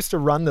 And I used to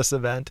run this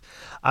event.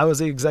 I was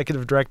the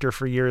executive director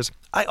for years.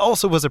 I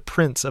also was a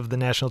prince of the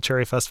National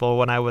Cherry Festival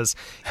when I was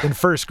in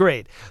first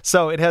grade.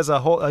 So it has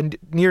a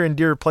near and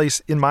dear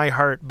place in my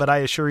heart, but I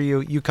assure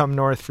you, you come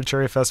north for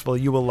Cherry Festival,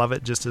 you will love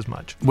it just as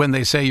much. When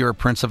they say you're a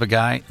prince of a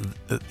guy,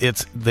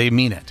 they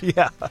mean it.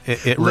 Yeah.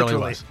 It really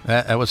was.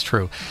 That was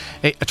true.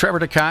 Hey, Trevor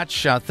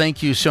Tkach,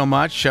 thank you so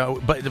much.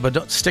 But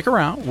don't stick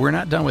around. We're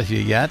not done with you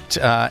yet.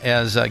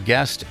 As a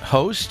guest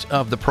host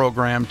of the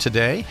program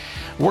today,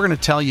 we're going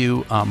to tell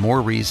you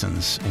more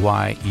reasons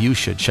why you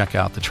should check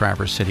out the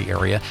Traverse City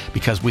area,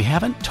 because we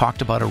haven't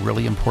talked about a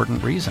really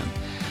important reason.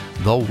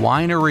 The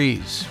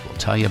wineries. We'll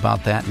tell you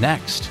about that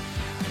next,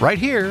 right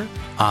here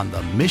on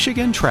the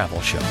Michigan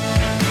Travel Show.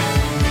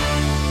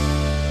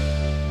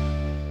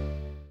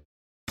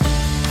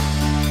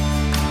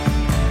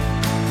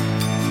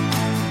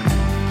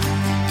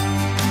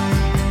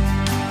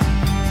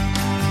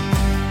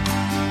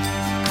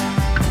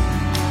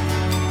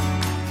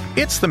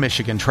 It's the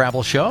Michigan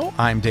Travel Show.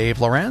 I'm Dave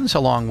Lorenz,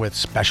 along with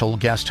special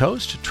guest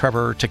host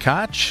Trevor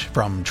Tkach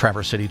from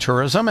Traverse City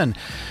Tourism. And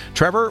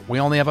Trevor, we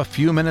only have a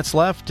few minutes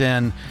left,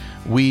 and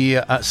we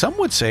some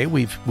would say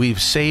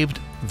we've saved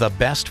the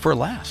best for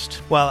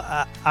last. Well,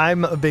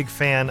 I'm a big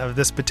fan of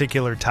this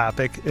particular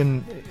topic,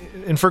 and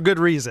for good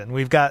reason.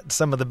 We've got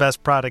some of the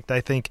best product,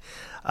 I think,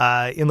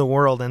 in the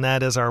world, and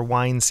that is our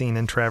wine scene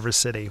in Traverse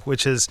City,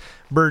 which is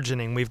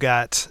burgeoning. We've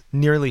got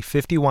nearly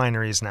 50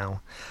 wineries now.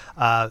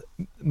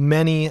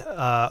 Many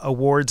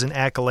awards and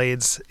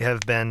accolades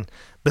have been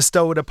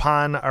bestowed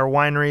upon our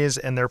wineries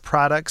and their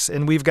products,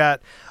 and we've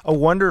got a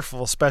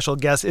wonderful special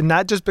guest, and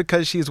not just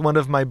because she's one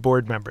of my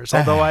board members,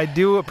 although I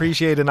do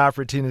appreciate an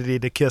opportunity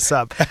to kiss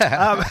up.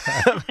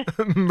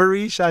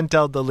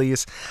 Marie-Chantal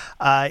Dalese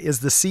is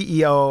the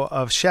CEO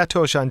of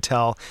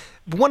Chateau,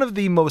 one of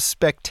the most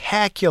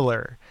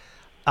spectacular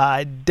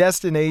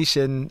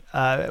destination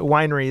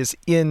wineries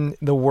in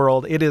the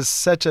world. It is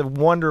such a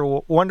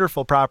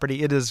wonderful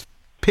property. It is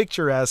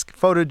picturesque,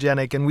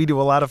 photogenic, and we do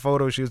a lot of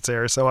photo shoots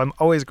there, so I'm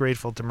always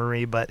grateful to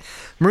Marie. But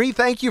Marie,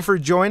 thank you for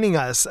joining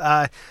us.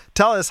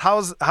 Tell us,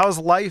 how's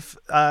life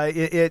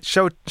at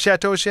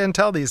Chateau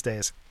Chantal these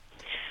days?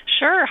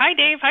 Sure. Hi,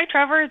 Dave. Hi,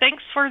 Trevor.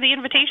 Thanks for the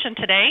invitation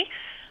today.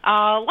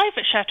 Life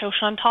at Chateau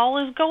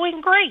Chantal is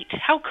going great.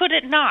 How could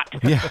it not?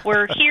 Yeah.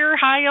 We're here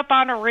high up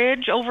on a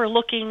ridge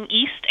overlooking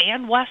East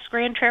and West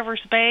Grand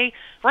Traverse Bay.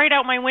 Right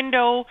out my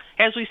window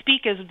as we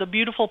speak is the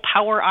beautiful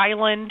Power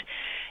Island.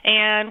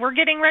 And we're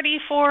getting ready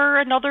for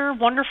another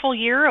wonderful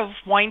year of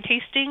wine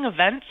tasting,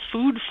 events,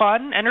 food,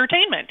 fun,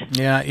 entertainment.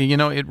 Yeah,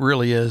 it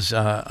really is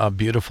a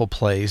beautiful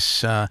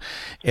place.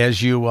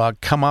 As you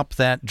come up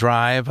that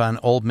drive on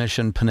Old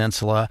Mission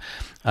Peninsula,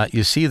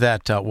 you see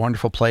that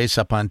wonderful place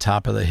up on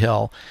top of the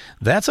hill.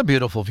 That's a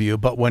beautiful view,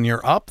 but when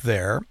you're up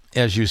there,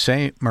 as you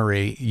say,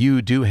 Marie,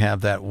 you do have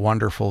that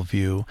wonderful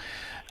view.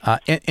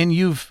 And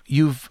you've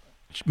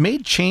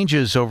made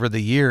changes over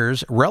the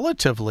years.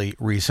 Relatively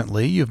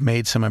recently, you've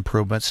made some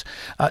improvements.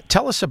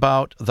 Tell us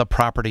about the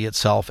property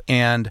itself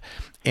and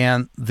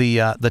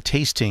the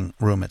tasting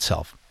room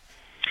itself.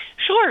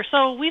 Sure.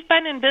 So we've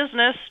been in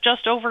business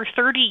just over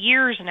 30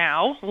 years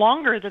now,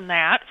 longer than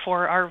that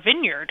for our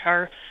vineyard.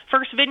 Our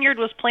first vineyard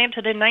was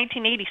planted in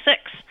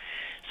 1986.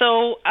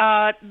 So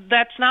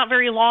that's not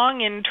very long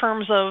in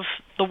terms of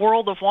the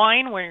world of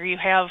wine, where you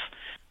have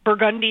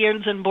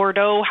Burgundians and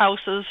Bordeaux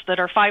houses that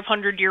are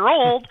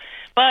 500-year-old,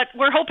 but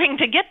we're hoping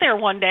to get there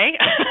one day.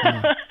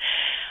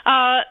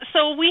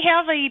 So we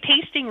have a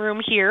tasting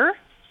room here,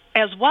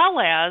 as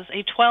well as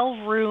a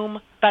 12-room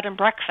bed and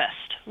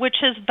breakfast, which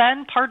has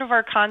been part of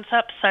our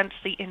concept since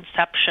the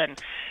inception.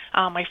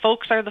 My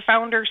folks are the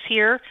founders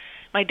here.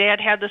 My dad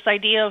had this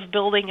idea of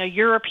building a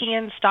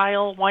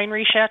European-style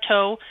winery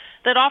chateau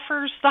that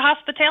offers the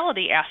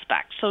hospitality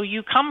aspect. So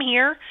you come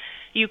here,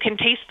 you can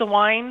taste the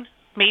wine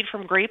made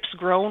from grapes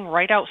grown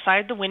right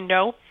outside the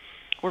window.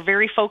 We're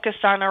very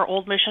focused on our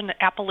Old Mission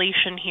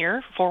appellation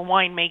here for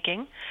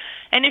winemaking.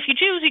 And if you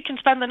choose, you can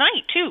spend the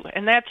night, too.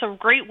 And that's a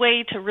great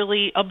way to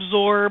really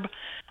absorb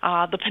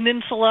the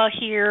peninsula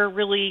here,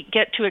 really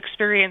get to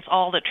experience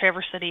all that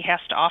Traverse City has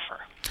to offer.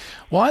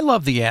 Well, I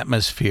love the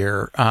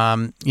atmosphere.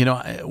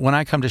 When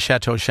I come to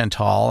Chateau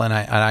Chantal, and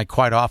I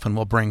quite often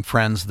will bring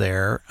friends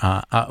there,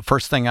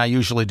 first thing I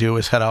usually do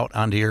is head out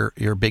onto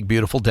your big,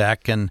 beautiful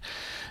deck and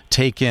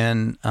take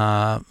in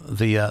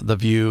the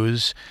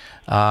views.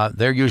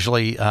 They're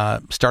usually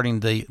starting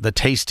the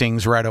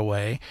tastings right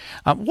away.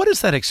 What is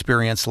that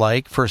experience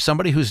like for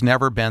somebody who's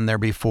never been there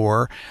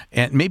before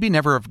and maybe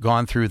never have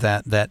gone through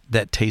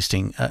that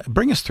tasting?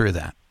 Bring us through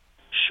that.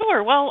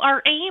 Sure. Well,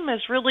 our aim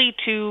is really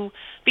to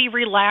be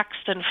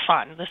relaxed and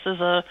fun. This is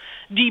a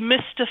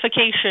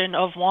demystification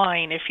of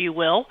wine, if you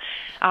will.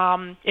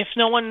 If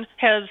no one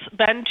has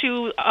been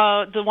to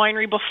the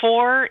winery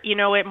before,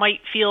 it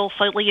might feel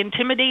slightly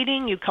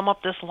intimidating. You come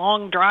up this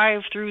long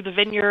drive through the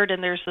vineyard,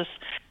 and there's this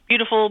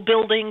beautiful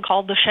building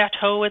called the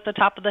Chateau at the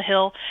top of the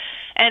hill.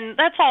 And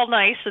that's all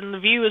nice, and the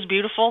view is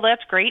beautiful.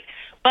 That's great.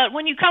 But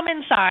when you come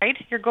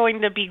inside, you're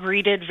going to be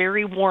greeted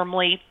very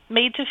warmly,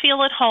 made to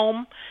feel at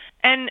home,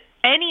 and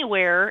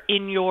anywhere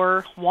in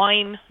your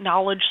wine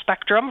knowledge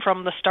spectrum,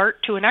 from the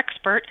start to an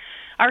expert,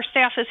 our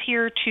staff is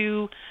here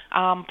to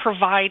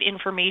provide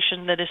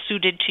information that is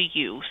suited to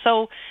you.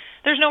 So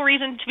there's no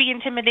reason to be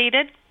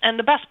intimidated. And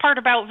the best part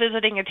about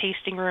visiting a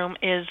tasting room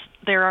is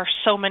there are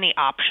so many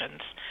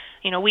options.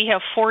 We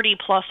have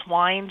 40-plus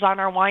wines on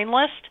our wine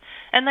list,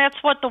 and that's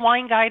what the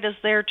wine guide is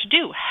there to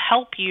do,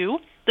 help you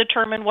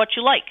determine what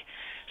you like.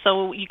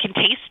 So you can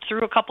taste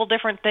through a couple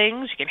different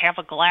things. You can have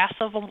a glass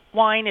of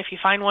wine if you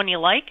find one you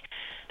like.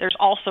 There's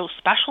also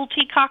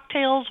specialty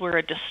cocktails. We're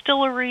a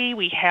distillery.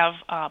 We have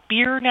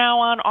beer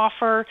now on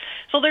offer.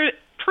 So there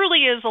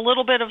truly is a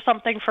little bit of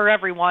something for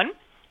everyone,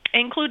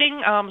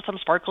 including some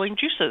sparkling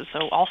juices,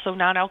 so also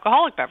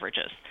non-alcoholic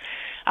beverages.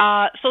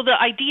 So the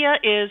idea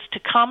is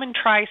to come and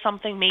try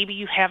something maybe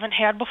you haven't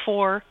had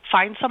before,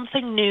 find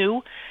something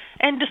new,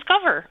 and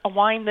discover a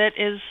wine that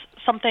is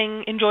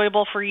something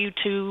enjoyable for you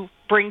to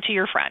bring to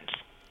your friends.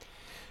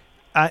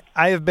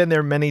 I have been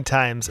there many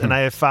times, and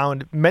I have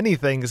found many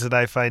things that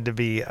I find to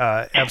be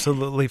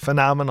absolutely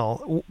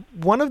phenomenal.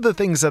 One of the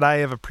things that I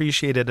have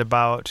appreciated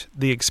about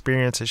the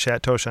experience at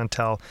Chateau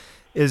Chantal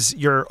is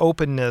your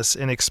openness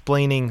in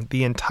explaining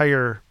the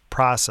entire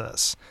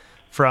process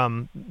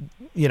from,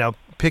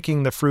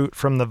 picking the fruit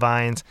from the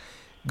vines,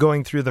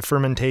 going through the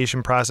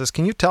fermentation process.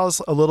 Can you tell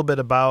us a little bit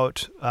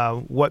about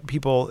what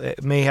people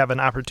may have an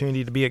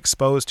opportunity to be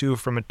exposed to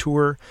from a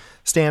tour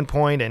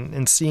standpoint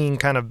and seeing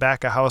kind of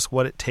back of house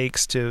what it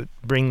takes to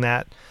bring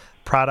that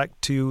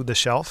product to the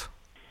shelf?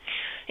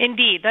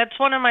 Indeed. That's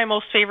one of my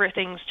most favorite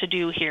things to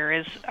do here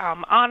is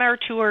on our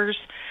tours,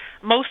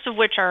 most of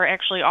which are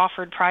actually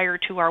offered prior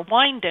to our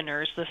wine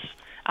dinners this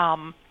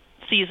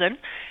season,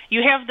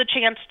 you have the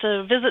chance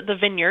to visit the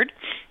vineyard,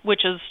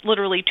 which is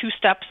literally 2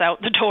 steps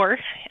out the door,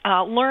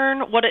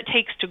 learn what it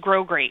takes to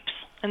grow grapes.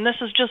 And this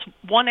is just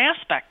one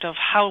aspect of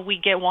how we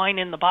get wine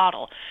in the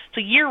bottle. It's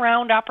a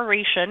year-round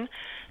operation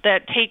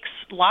that takes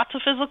lots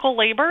of physical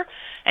labor,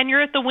 and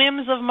you're at the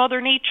whims of Mother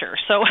Nature.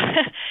 So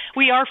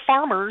we are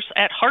farmers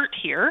at heart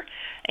here,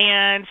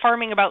 and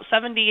farming about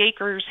 70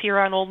 acres here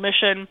on Old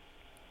Mission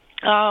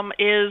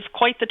is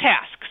quite the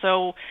task.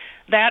 So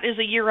that is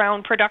a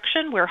year-round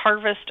production where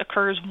harvest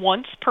occurs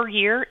once per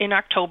year in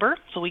October.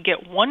 So we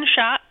get one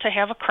shot to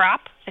have a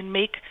crop and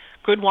make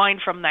good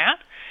wine from that.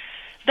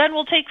 Then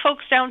we'll take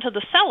folks down to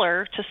the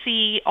cellar to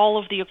see all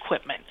of the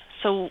equipment.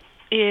 So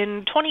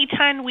in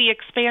 2010, we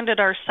expanded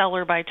our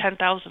cellar by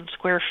 10,000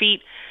 square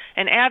feet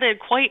and added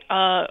quite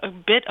a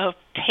bit of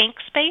tank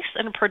space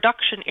and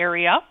production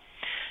area.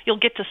 You'll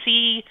get to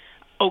see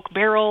oak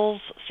barrels,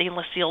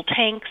 stainless steel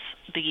tanks,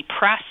 the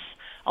press,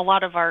 a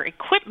lot of our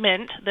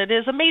equipment that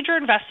is a major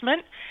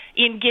investment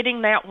in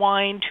getting that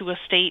wine to a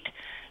state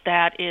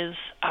that is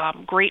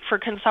great for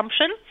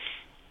consumption,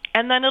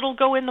 and then it'll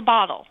go in the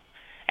bottle.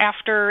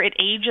 After it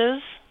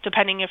ages,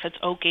 depending if it's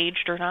oak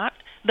aged or not,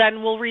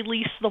 then we'll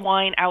release the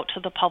wine out to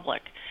the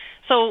public.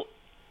 So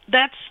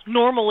that's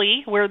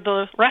normally where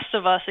the rest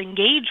of us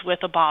engage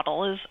with a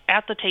bottle, is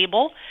at the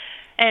table,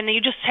 and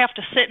you just have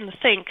to sit and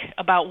think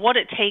about what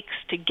it takes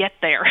to get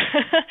there.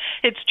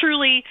 It's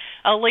truly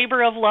a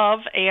labor of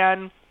love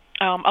and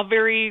a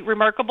very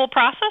remarkable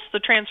process, the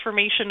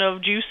transformation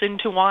of juice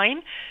into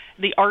wine,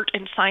 the art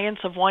and science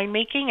of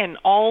winemaking, and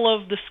all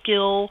of the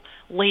skill,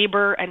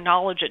 labor, and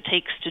knowledge it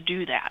takes to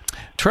do that.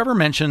 Trevor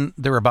mentioned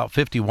there are about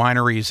 50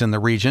 wineries in the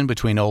region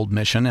between Old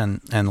Mission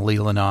and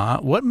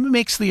Leelanau. What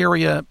makes the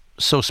area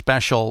so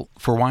special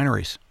for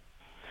wineries?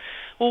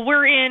 Well,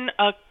 we're in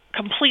a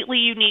completely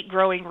unique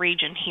growing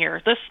region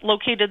here.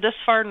 Located this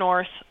far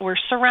north, we're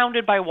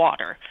surrounded by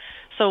water.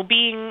 So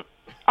being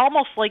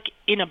almost like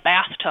in a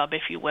bathtub,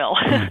 if you will.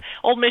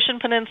 Old Mission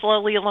Peninsula,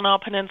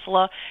 Leelanau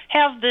Peninsula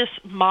have this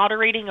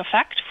moderating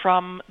effect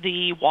from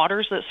the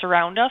waters that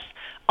surround us,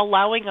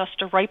 allowing us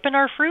to ripen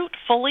our fruit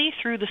fully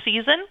through the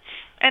season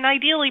and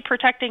ideally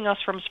protecting us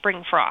from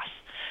spring frost.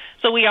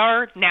 So we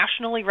are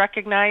nationally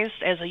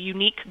recognized as a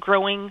unique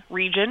growing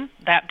region,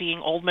 that being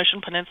Old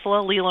Mission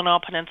Peninsula, Leelanau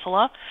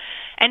Peninsula,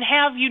 and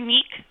have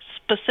unique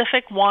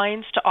specific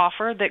wines to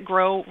offer that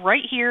grow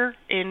right here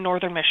in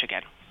northern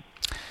Michigan.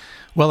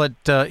 Well,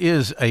 it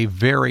is a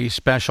very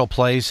special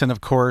place, and of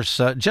course,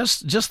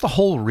 just the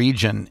whole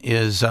region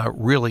is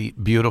really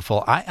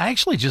beautiful. I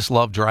actually just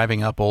love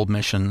driving up Old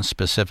Mission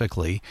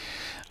specifically,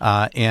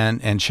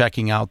 and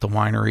checking out the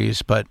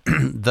wineries. But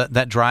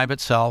that drive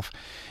itself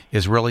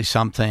is really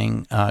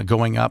something.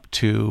 Going up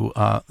to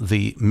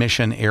the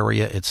Mission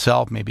area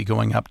itself, maybe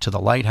going up to the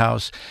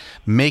lighthouse,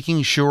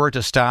 making sure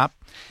to stop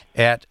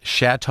at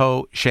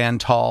Chateau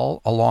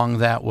Chantal along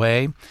that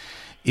way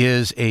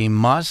is a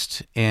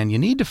must, and you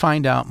need to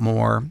find out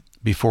more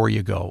before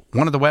you go.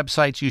 One of the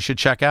websites you should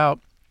check out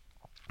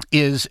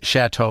is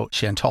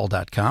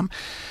ChateauChantal.com.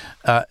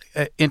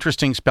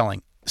 Interesting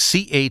spelling.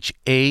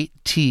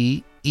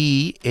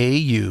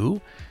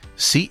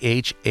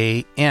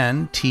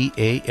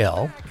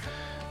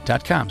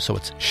 ChateauChantal.com. So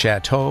it's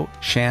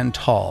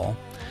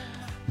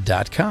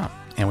ChateauChantal.com.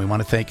 And we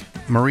want to thank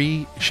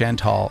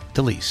Marie-Chantal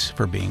Dalese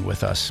for being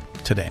with us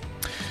today.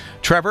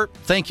 Trevor,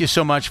 thank you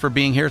so much for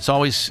being here. It's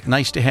always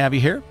nice to have you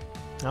here.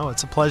 Oh,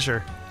 it's a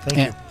pleasure.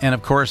 Thank you. And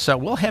of course,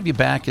 we'll have you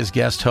back as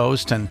guest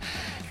host. And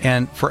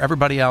for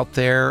everybody out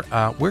there,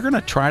 we're going to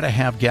try to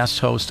have guest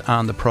hosts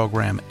on the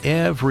program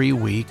every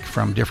week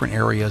from different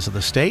areas of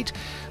the state.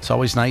 It's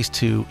always nice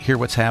to hear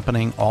what's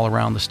happening all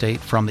around the state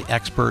from the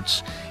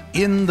experts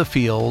in the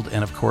field.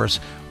 And of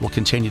course, we'll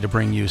continue to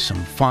bring you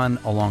some fun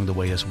along the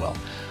way as well.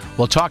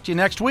 We'll talk to you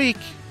next week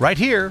right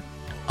here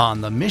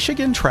on the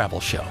Michigan Travel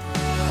Show.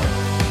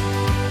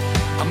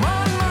 I'm